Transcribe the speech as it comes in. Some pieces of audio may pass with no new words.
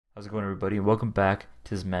How's it going, everybody, and welcome back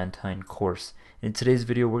to this Mantine course. In today's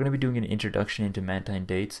video, we're going to be doing an introduction into Mantine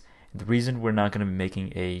dates. The reason we're not going to be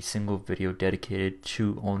making a single video dedicated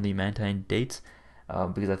to only Mantine dates,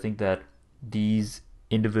 because I think that these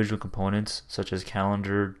individual components, such as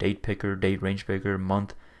calendar, date picker, date range picker,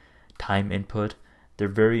 month, time input, they're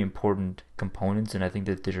very important components, and I think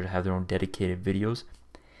that they should have their own dedicated videos.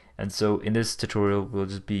 And so in this tutorial, we'll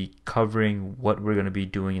just be covering what we're going to be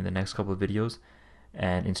doing in the next couple of videos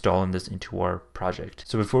and installing this into our project.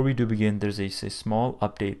 So before we do begin, there's a small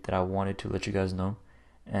update that I wanted to let you guys know,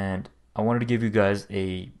 and I wanted to give you guys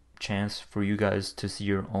a chance for you guys to see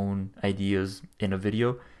your own ideas in a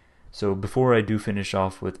video. So before I do finish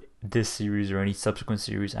off with this series or any subsequent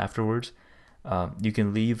series afterwards, you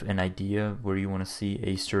can leave an idea where you want to see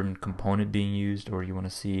a certain component being used, or you want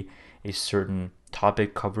to see a certain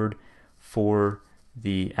topic covered for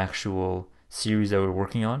the actual series that we're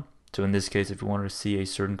working on. So in this case, if you wanted to see a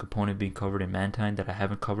certain component being covered in Mantine that I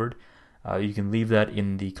haven't covered, you can leave that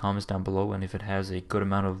in the comments down below, and if it has a good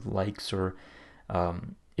amount of likes, or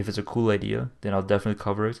if it's a cool idea, then I'll definitely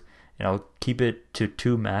cover it, and I'll keep it to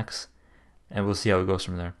 2 max, and we'll see how it goes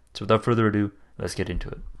from there. So without further ado, let's get into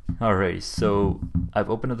it. Alrighty, so I've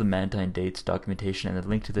opened up the Mantine dates documentation, and the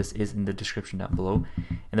link to this is in the description down below.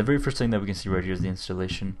 And the very first thing that we can see right here is the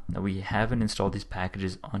installation. Now, we haven't installed these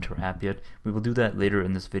packages onto our app yet. We will do that later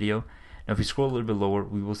in this video. Now if we scroll a little bit lower,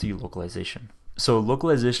 we will see localization. So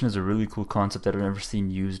localization is a really cool concept that I've never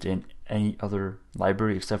seen used in any other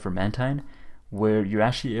library except for Mantine, where you're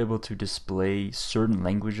actually able to display certain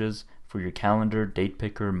languages for your calendar, date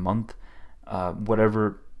picker, month,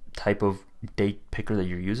 whatever type of date picker that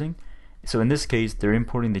you're using. So in this case, they're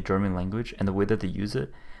importing the German language, and the way that they use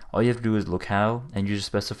it, all you have to do is locale, and you just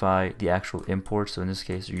specify the actual import. So in this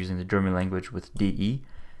case, you're using the German language with DE,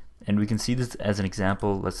 and we can see this as an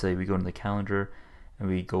example. Let's say we go into the calendar and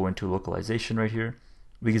we go into localization right here.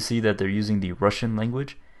 We can see that they're using the Russian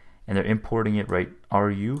language, and they're importing it right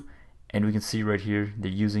RU, and we can see right here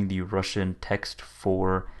they're using the Russian text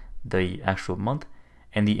for the actual month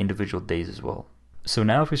and the individual days as well. So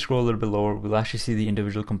now if we scroll a little bit lower, we'll actually see the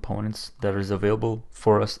individual components that is available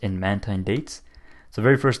for us in Mantine dates. So the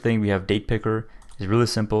very first thing, we have date picker. It's really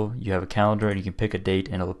simple. You have a calendar and you can pick a date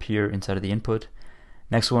and it'll appear inside of the input.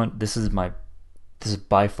 Next one, this is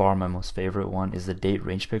by far my most favorite one, is the date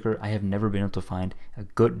range picker. I have never been able to find a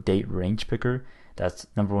good date range picker that's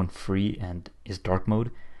number one free and is dark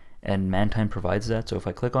mode, and Mantine provides that. So if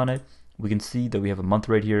I click on it, we can see that we have a month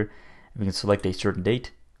right here. We can select a certain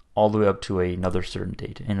date all the way up to another certain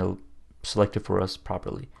date, and it'll select it for us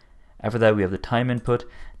properly. After that, we have the time input.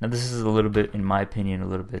 Now this is a little bit, in my opinion, a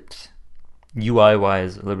little bit UI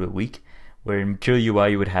wise a little bit weak, where in Material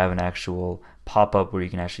UI you would have an actual pop-up where you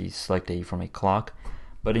can actually select from a clock,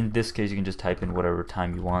 but in this case you can just type in whatever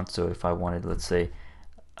time you want. So if I wanted, let's say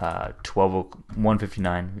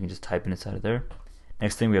 1:59, we can just type it inside of there.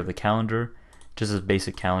 Next thing, we have the calendar, just as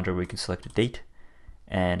basic calendar where you can select a date.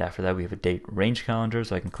 And after that, we have a date range calendar,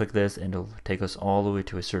 so I can click this and it'll take us all the way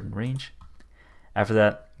to a certain range. After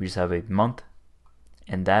that, we just have a month,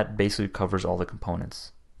 and that basically covers all the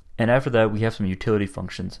components. And after that, we have some utility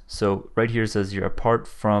functions. So right here it says here, apart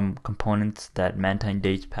from components, that Mantine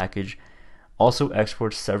dates package also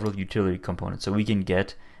exports several utility components. So we can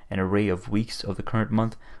get an array of weeks of the current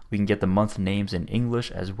month. We can get the month names in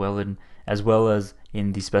English as well as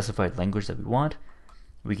in the specified language that we want.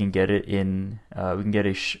 We can get it in, we can get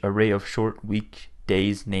a array of short week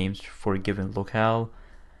days names for a given locale,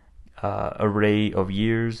 array of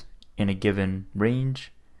years in a given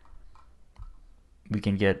range. We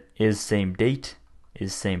can get is same date,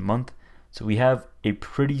 is same month. So we have a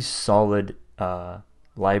pretty solid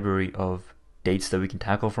library of dates that we can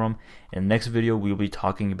tackle from. In the next video, we'll be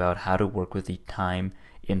talking about how to work with the time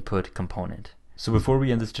input component. So before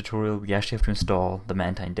we end this tutorial, we actually have to install the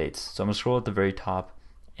Mantine dates. So I'm going to scroll at the very top,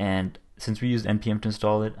 and since we used npm to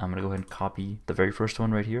install it, I'm going to go ahead and copy the very first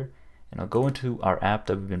one right here, and I'll go into our app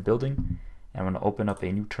that we've been building, and I'm going to open up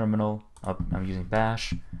a new terminal. I'm using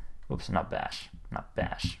bash. Oops, not bash.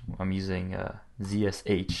 I'm using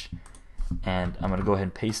ZSH, and I'm going to go ahead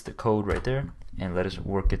and paste the code right there and let it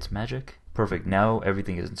work its magic. Perfect, now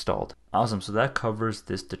everything is installed. Awesome, so that covers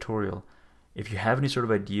this tutorial. If you have any sort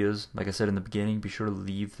of ideas, like I said in the beginning, be sure to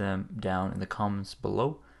leave them down in the comments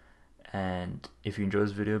below. And if you enjoyed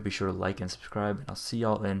this video, be sure to like and subscribe, and I'll see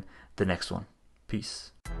y'all in the next one.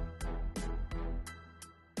 Peace.